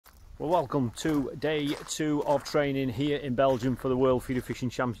Well, welcome to day 2 of training here in Belgium for the World Feeder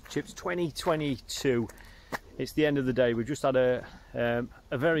Fishing Championships 2022. It's the end of the day. We've just had a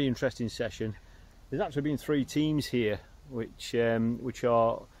very interesting session. There's actually been 3 teams here, which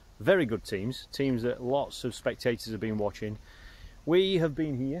are very good teams that lots of spectators have been watching. We have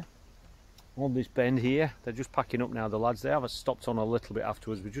been here on this bend here. They're just packing up now, the lads. They have stopped on a little bit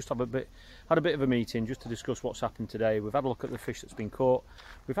afterwards. We just had a bit of a meeting just to discuss what's happened today. We've had a look at the fish that's been caught.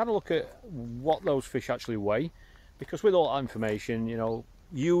 We've had a look at what those fish actually weigh, because with all that information, you know,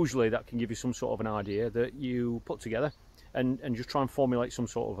 usually that can give you some sort of an idea that you put together and just try and formulate some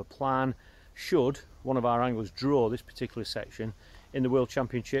sort of a plan should one of our anglers draw this particular section in the World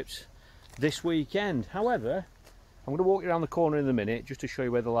Championships this weekend. However, I'm going to walk you around the corner in a minute just to show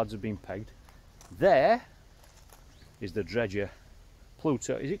you where the lads have been pegged. There is the dredger,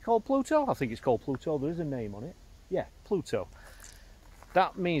 Pluto. Is it called Pluto? I think it's called Pluto. There is a name on it. Yeah, Pluto.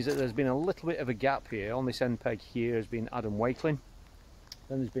 That means that there's been a little bit of a gap here. On this end peg here has been Adam Wakeling.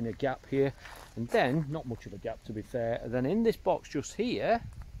 Then there's been a gap here, and then not much of a gap to be fair. And then in this box just here,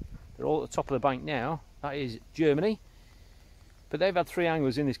 they're all at the top of the bank now. That is Germany. But they've had 3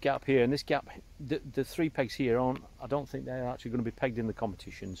 anglers in this gap here, and this gap, the 3 pegs here aren't, I don't think they're actually going to be pegged in the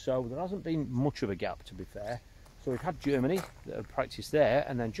competition. So there hasn't been much of a gap, to be fair. So we've had Germany that have practiced there,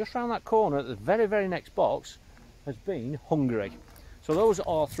 and then just round that corner at the very, very next box has been Hungary. So those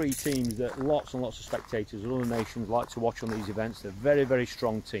are 3 teams that lots and lots of spectators of other nations like to watch on these events. They're very, very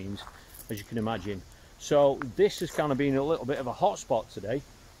strong teams, as you can imagine. So this has kind of been a little bit of a hot spot today.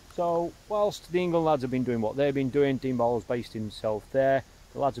 So whilst the England lads have been doing what they've been doing, Dean Barlow's based himself there,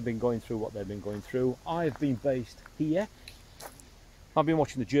 the lads have been going through what they've been going through. I've been based here. I've been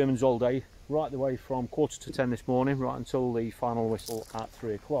watching the Germans all day, right the way from 10:15 this morning, right until the final whistle at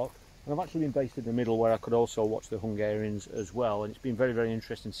 3 o'clock. And I've actually been based in the middle where I could also watch the Hungarians as well. And it's been very, very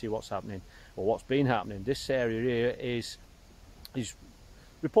interesting to see what's happening, or what's been happening. This area here is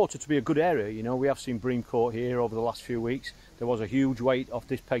reported to be a good area. You know, we have seen bream caught here over the last few weeks. There was a huge weight off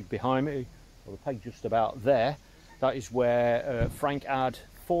this peg behind me, or the peg just about there. That is where Frank had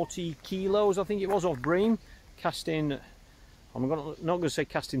 40 kilos, I think it was, of bream, casting. I'm not going to say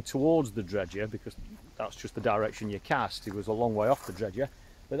casting towards the dredger, because that's just the direction you cast. It was a long way off the dredger,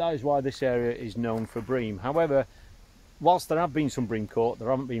 but that is why this area is known for bream. However, whilst there have been some bream caught, there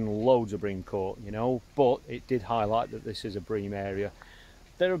haven't been loads of bream caught, you know, but it did highlight that this is a bream area.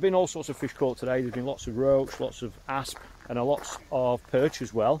 There have been all sorts of fish caught today. There's been lots of roach, lots of asp, and a lot of perch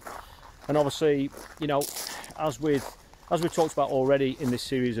as well. And obviously, you know, as we talked about already in this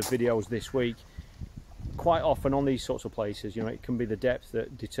series of videos this week, quite often on these sorts of places, you know, it can be the depth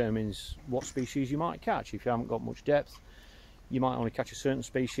that determines what species you might catch. If you haven't got much depth, you might only catch a certain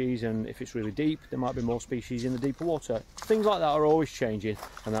species, and if it's really deep, there might be more species in the deeper water. Things like that are always changing,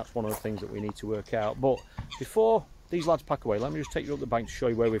 and that's one of the things that we need to work out. But before these lads pack away, let me just take you up the bank to show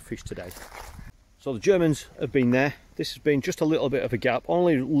you where we've fished today. So the Germans have been there. This has been just a little bit of a gap,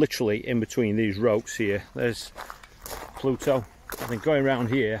 only literally in between these ropes here. There's Pluto. I think going around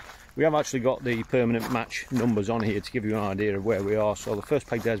here, we have actually got the permanent match numbers on here to give you an idea of where we are. So the first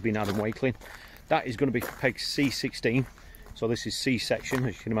peg there has been Adam Wakeling. That is going to be peg C16. So this is C section,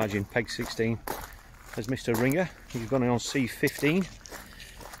 as you can imagine, peg 16. There's Mr. Ringer. He's gone on C15.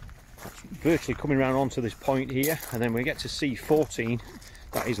 That's virtually coming around onto this point here, and then we get to C14.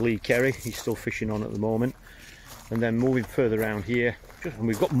 That is Lee Kerry. He's still fishing on at the moment. And then moving further around here, and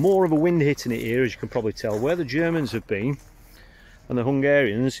we've got more of a wind hitting it here, as you can probably tell. Where the Germans have been and the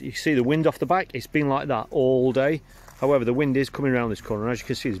Hungarians, you see the wind off the back. It's been like that all day. However, the wind is coming around this corner, and as you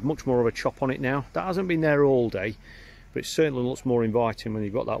can see, there's much more of a chop on it now. That hasn't been there all day, but it certainly looks more inviting when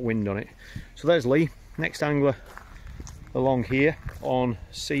you've got that wind on it. So there's Lee, next angler along here on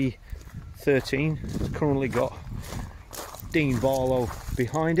C13. He's currently got Dean Barlow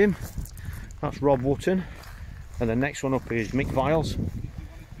behind him. That's Rob Wotton. And the next one up is Mick Viles.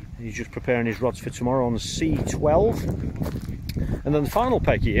 He's just preparing his rods for tomorrow on C12. And then the final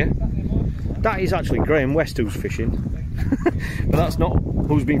peg here, that is actually Graham West who's fishing. But that's not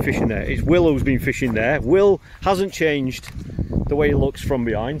who's been fishing there. It's Will who's been fishing there. Will hasn't changed the way he looks from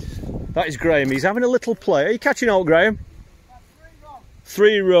behind. That is Graham. He's having a little play. Are you catching out, Graham?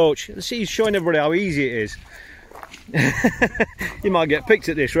 3 roach. See, he's showing everybody how easy it is. You might get picked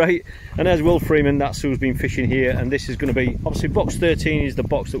at this, right? And there's Will Freeman. That's who's been fishing here. And this is going to be, obviously, box 13 is the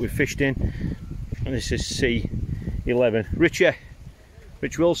box that we've fished in. And this is C11.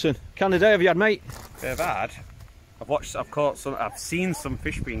 Rich Wilson. Kind of day have you had, mate? I've had. I've seen some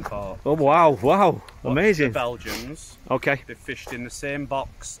fish being caught. Oh wow, wow, Watched amazing. The Belgians. Okay. They fished in the same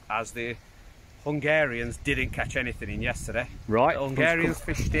box as the Hungarians didn't catch anything in yesterday. Right. The Hungarians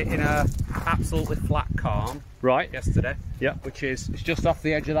fished it in a absolutely flat calm. Right. Yesterday. Yeah. Which is, it's just off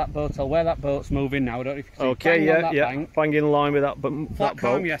the edge of that boat. Where that boat's moving now. I don't know if you can see. Okay. Yeah. Bank. Bang in line with that. But flat that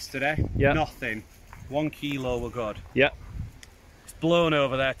calm boat. yesterday. Yeah. Nothing. 1 kilo were good. Yeah. It's blown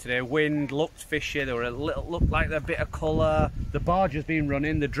over there today. Wind, looked fishy. There were looked like a bit of colour. The barge has been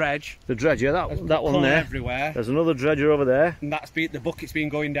running. The dredge. The dredge. Yeah. That one there. Everywhere. There's another dredger over there. And that's been, the bucket's been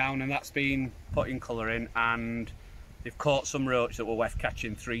going down, and that's been putting colour in, and they've caught some roach that were worth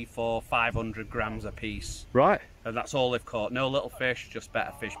catching 300, 400, 500 grams a piece. Right. And that's all they've caught. No little fish, just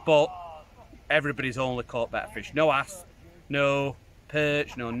better fish. But everybody's only caught better fish. No asp, no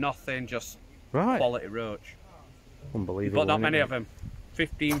perch, no nothing, just quality roach. Unbelievable. But not many of them.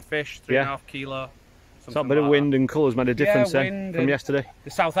 15 fish, 3.5 kilo. So that bit of wind and colour's made a difference then from yesterday. The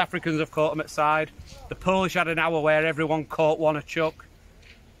South Africans have caught them at side. The Polish had an hour where everyone caught one a chuck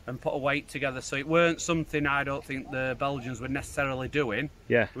and put a weight together, so it weren't something I don't think the Belgians were necessarily doing.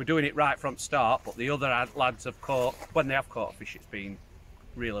 Yeah. They were doing it right from start, but the other lads have caught, when they have caught fish, it's been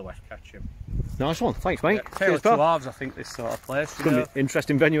really worth catching. Nice one, thanks mate. Yeah, Tale of Two Halves, I think, this sort of place. It's going to be an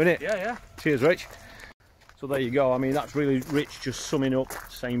interesting venue, isn't it? Yeah, yeah. Cheers, Rich. So there you go. I mean, that's really Rich just summing up,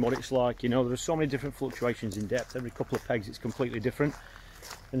 saying what it's like. You know, there's so many different fluctuations in depth. Every couple of pegs, it's completely different.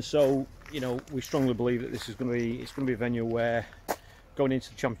 And so, you know, we strongly believe that this is going to be, it's going to be a venue where, going into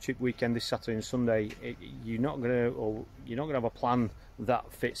the championship weekend this Saturday and Sunday, you're not going to have a plan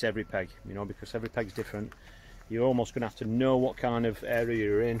that fits every peg. You know, because every peg's different. You're almost going to have to know what kind of area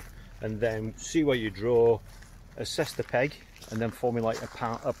you're in, and then see where you draw, assess the peg, and then formulate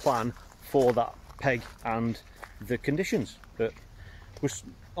a plan for that peg and the conditions. But we're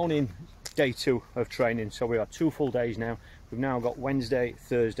only in day 2 of training, so we are 2 full days now. We've now got Wednesday,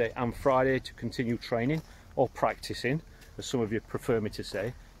 Thursday and Friday to continue training, or practicing, as some of you prefer me to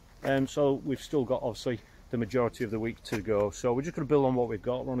say. So we've still got obviously the majority of the week to go, so we're just going to build on what we've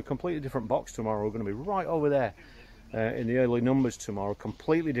got. We're on a completely different box tomorrow. We're going to be right over there in the early numbers tomorrow.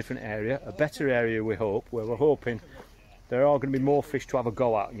 Completely different area, a better area we hope, where we're hoping there are going to be more fish to have a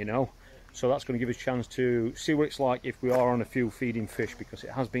go at, you know. So that's going to give us a chance to see what it's like if we are on a few feeding fish, because it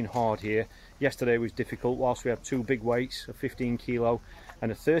has been hard here. Yesterday was difficult. Whilst we had 2 big weights, a 15 kilo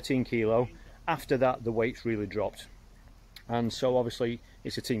and a 13 kilo, after that the weights really dropped. And so obviously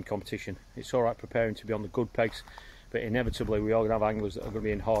it's a team competition. It's all right preparing to be on the good pegs, but inevitably we are going to have anglers that are going to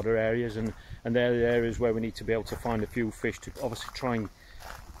be in harder areas, and they're the areas where we need to be able to find a few fish to obviously try and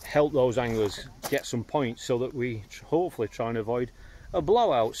help those anglers get some points, so that we hopefully try and avoid a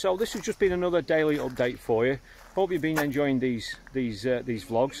blowout. So this has just been another daily update for you. Hope you've been enjoying these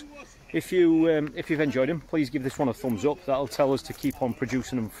vlogs. If you've enjoyed them, please give this one a thumbs up. That'll tell us to keep on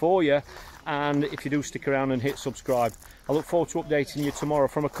producing them for you. And if you do stick around and hit subscribe, I look forward to updating you tomorrow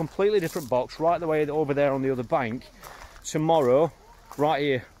from a completely different box, right the way over there on the other bank, tomorrow, right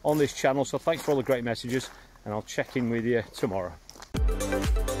here on this channel. So thanks for all the great messages, and I'll check in with you tomorrow.